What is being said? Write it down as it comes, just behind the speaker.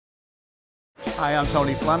Hi, I'm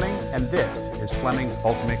Tony Fleming, and this is Fleming's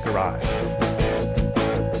Ultimate Garage.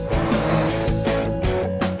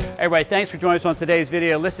 Hey everybody, thanks for joining us on today's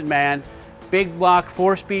video. Listen man, big block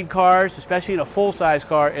 4-speed cars, especially in a full-size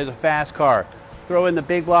car, is a fast car. Throw in the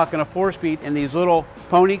big block and a 4-speed in these little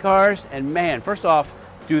pony cars, and man, first off,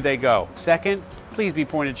 do they go? Second, please be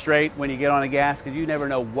pointed straight when you get on the gas, because you never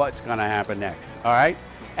know what's gonna happen next, all right?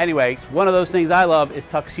 Anyway, it's one of those things I love is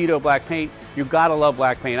Tuxedo black paint. You gotta love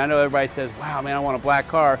black paint. I know everybody says, wow man, I want a black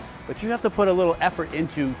car, but you have to put a little effort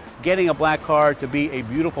into getting a black car to be a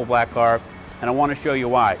beautiful black car, and I wanna show you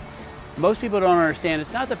why. Most people don't understand,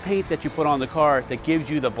 it's not the paint that you put on the car that gives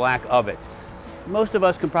you the black of it. Most of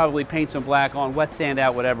us can probably paint some black on, wet sand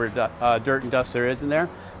out whatever dirt and dust there is in there,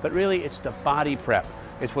 but really it's the body prep.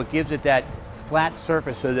 It's what gives it that flat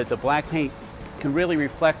surface so that the black paint can really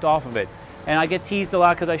reflect off of it. And I get teased a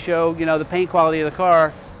lot because I show, you know, the paint quality of the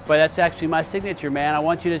car, but that's actually my signature, man. I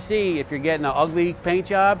want you to see if you're getting an ugly paint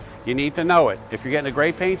job, you need to know it. If you're getting a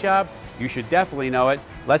great paint job, you should definitely know it.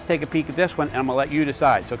 Let's take a peek at this one, and I'm gonna let you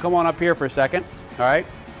decide. So come on up here for a second, all right?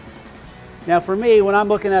 Now for me, when I'm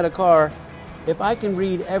looking at a car, if I can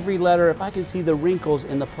read every letter, if I can see the wrinkles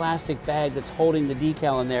in the plastic bag that's holding the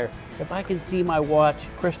decal in there, if I can see my watch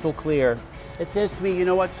crystal clear, it says to me, you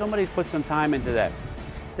know what, somebody's put some time into that.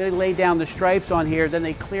 They laid down the stripes on here, then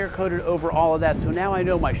they clear coated over all of that. So now I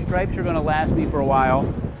know my stripes are gonna last me for a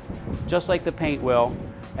while, just like the paint will.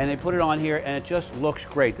 And they put it on here and it just looks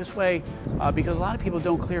great. This way, because a lot of people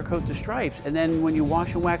don't clear coat the stripes, and then when you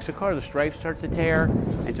wash and wax the car, the stripes start to tear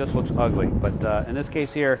and it just looks ugly. But in this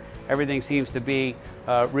case here, everything seems to be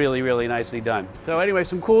really, really nicely done. So anyway,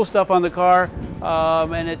 some cool stuff on the car,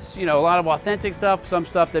 and it's, you know, a lot of authentic stuff, some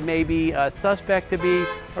stuff that may be suspect to be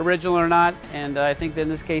original or not. And I think that in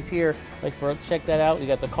this case here, like check that out, you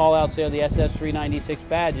got the call outs there, the SS396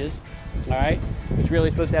 badges. All right, it's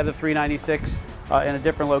really supposed to have the 396 in a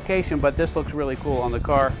different location, but this looks really cool on the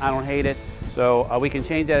car. I don't hate it, so we can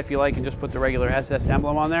change that if you like and just put the regular SS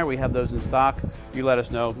emblem on there. We have those in stock. You let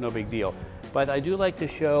us know, no big deal. But I do like to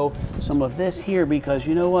show some of this here because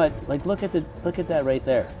you know what? Like look at that right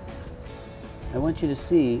there. I want you to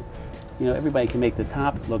see. You know, everybody can make the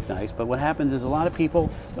top look nice, but what happens is a lot of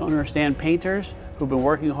people don't understand. Painters who've been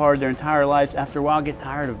working hard their entire lives, after a while get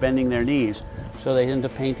tired of bending their knees. So they end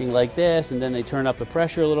up painting like this, and then they turn up the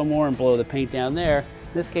pressure a little more and blow the paint down there.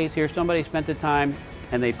 In this case here, somebody spent the time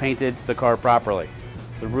and they painted the car properly.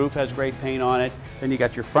 The roof has great paint on it. Then you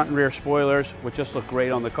got your front and rear spoilers, which just look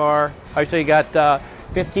great on the car. All right, so you got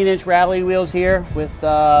 15-inch rally wheels here with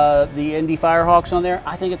the Indy Firehawks on there.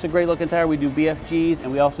 I think it's a great looking tire. We do BFGs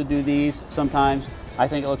and we also do these sometimes. I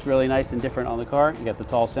think it looks really nice and different on the car. You got the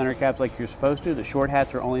tall center caps like you're supposed to. The short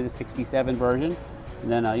hats are only the 67 version.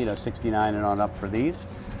 And then, you know, 69 and on up for these.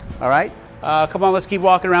 All right, come on, let's keep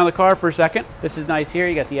walking around the car for a second. This is nice here.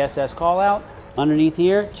 You got the SS call out. Underneath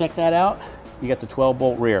here, check that out. You got the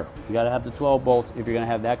 12-bolt rear. You got to have the 12 bolts if you're going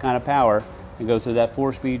to have that kind of power. It goes to that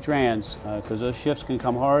 4-speed trans because those shifts can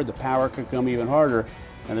come hard, the power can come even harder,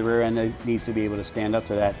 and the rear end needs to be able to stand up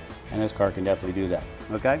to that, and this car can definitely do that,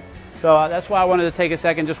 okay? So that's why I wanted to take a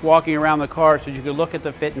second just walking around the car so you could look at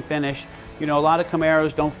the fit and finish. You know, a lot of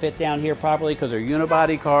Camaros don't fit down here properly because they're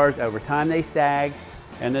unibody cars. Over time they sag.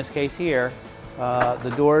 In this case here,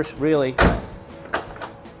 the doors really,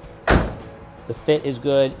 the fit is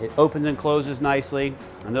good. It opens and closes nicely.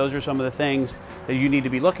 And those are some of the things that you need to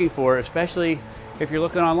be looking for, especially if you're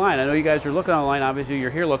looking online. I know you guys are looking online. Obviously you're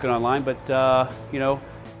here looking online, but you know,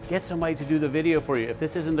 get somebody to do the video for you. If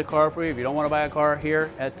this isn't the car for you, if you don't want to buy a car here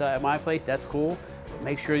at my place, that's cool. But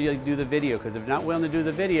make sure you do the video, because if you're not willing to do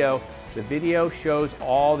the video shows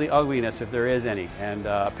all the ugliness if there is any. And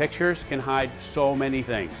pictures can hide so many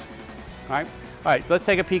things. All right, let's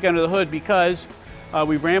take a peek under the hood because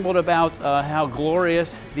we've rambled about how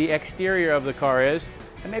glorious the exterior of the car is,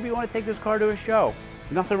 and maybe you want to take this car to a show.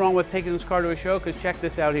 Nothing wrong with taking this car to a show, because check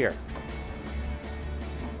this out here.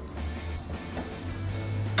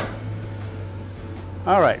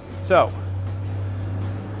 All right, so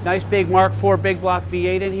nice big Mark IV big block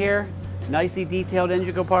V8 in here, nicely detailed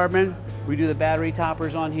engine compartment. We do the battery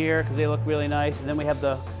toppers on here because they look really nice, and then we have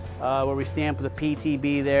the where we stamp the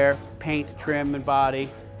PTB there, paint, trim, and body,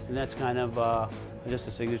 and that's kind of just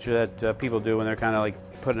a signature that people do when they're kind of like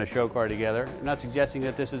putting a show car together. I'm not suggesting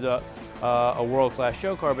that this is a world-class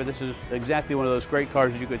show car, but this is exactly one of those great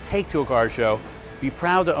cars that you could take to a car show, be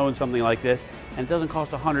proud to own something like this, and it doesn't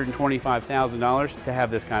cost $125,000 to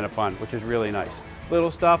have this kind of fun, which is really nice.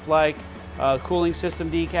 Little stuff like cooling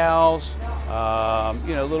system decals,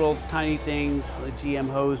 you know, little tiny things like GM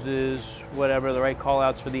hoses, whatever, the right call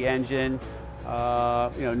outs for the engine,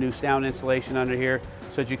 you know, new sound insulation under here.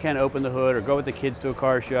 so that you can open the hood or go with the kids to a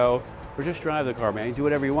car show or just drive the car, man. You do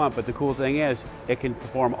whatever you want, but the cool thing is it can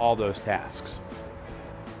perform all those tasks.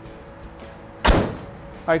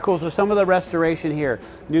 All right, cool, so some of the restoration here,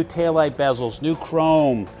 new taillight bezels, new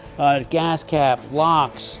chrome, gas cap,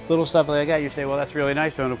 locks, little stuff like that. You say, well, that's really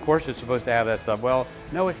nice, and of course it's supposed to have that stuff. Well,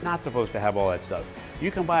 no, it's not supposed to have all that stuff.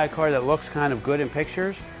 You can buy a car that looks kind of good in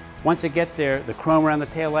pictures. Once it gets there, the chrome around the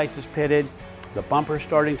taillights is pitted, the bumper's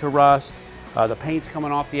starting to rust, the paint's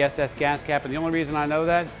coming off the SS gas cap, and the only reason I know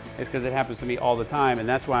that is because it happens to me all the time, and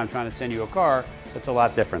that's why I'm trying to send you a car that's a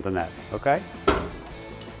lot different than that, okay?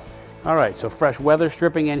 All right, so fresh weather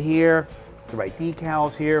stripping in here, the right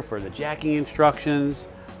decals here for the jacking instructions.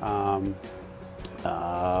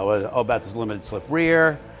 About this limited slip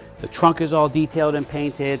rear. The trunk is all detailed and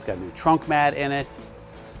painted. It's got a new trunk mat in it.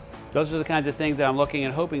 Those are the kinds of things that I'm looking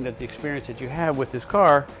and hoping that the experience that you have with this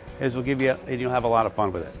car is will give you, and you'll have a lot of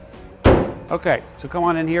fun with it. Okay, so come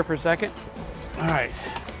on in here for a second. All right,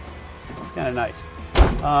 it's kind of nice.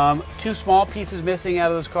 Two small pieces missing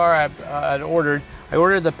out of this car I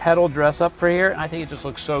ordered the pedal dress up for here, and I think it just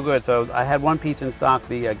looks so good. So I had one piece in stock,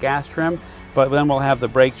 the gas trim, but then we'll have the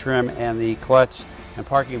brake trim and the clutch and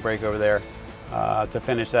parking brake over there to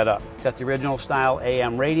finish that up. Got the original style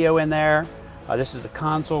AM radio in there. This is a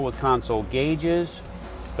console with console gauges.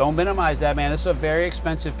 Don't minimize that, man. This is a very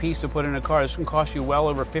expensive piece to put in a car. This can cost you well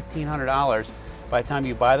over $1,500 by the time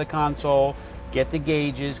you buy the console, get the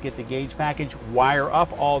gauges, get the gauge package, wire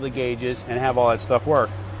up all the gauges, and have all that stuff work.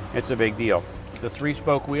 It's a big deal. The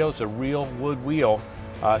 3-spoke wheel, it's a real wood wheel,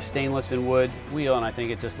 stainless and wood wheel, and I think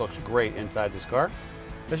it just looks great inside this car.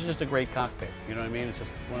 This is just a great cockpit, you know what I mean? It's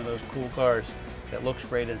just one of those cool cars that looks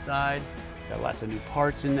great inside. Got lots of new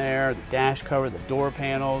parts in there, the dash cover, the door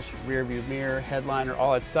panels, rear view mirror, headliner,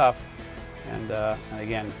 all that stuff. And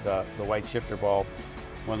again, the white shifter ball,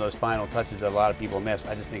 one of those final touches that a lot of people miss.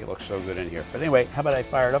 I just think it looks so good in here. But anyway, how about I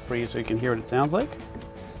fire it up for you so you can hear what it sounds like?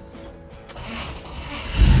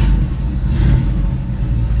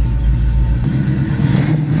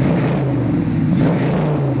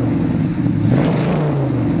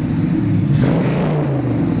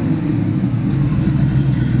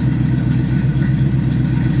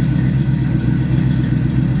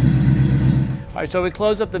 All right, so we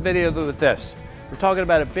close up the video with this. We're talking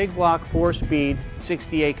about a big block 4-speed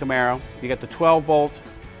 68 Camaro. You got the 12-bolt,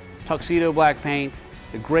 Tuxedo black paint,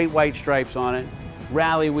 the great white stripes on it,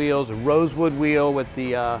 rally wheels, a rosewood wheel with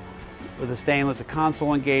the stainless, the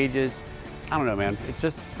console and gauges. I don't know, man. It's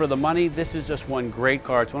just for the money. This is just one great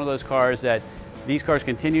car. It's one of those cars that these cars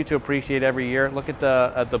continue to appreciate every year. Look at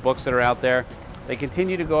the books that are out there. They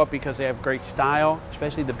continue to go up because they have great style,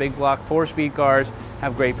 especially the big block 4-speed cars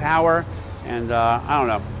have great power. And I don't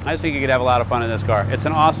know, I just think you could have a lot of fun in this car. It's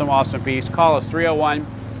an awesome, awesome piece. Call us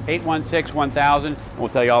 301-816-1000 and we'll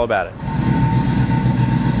tell you all about it.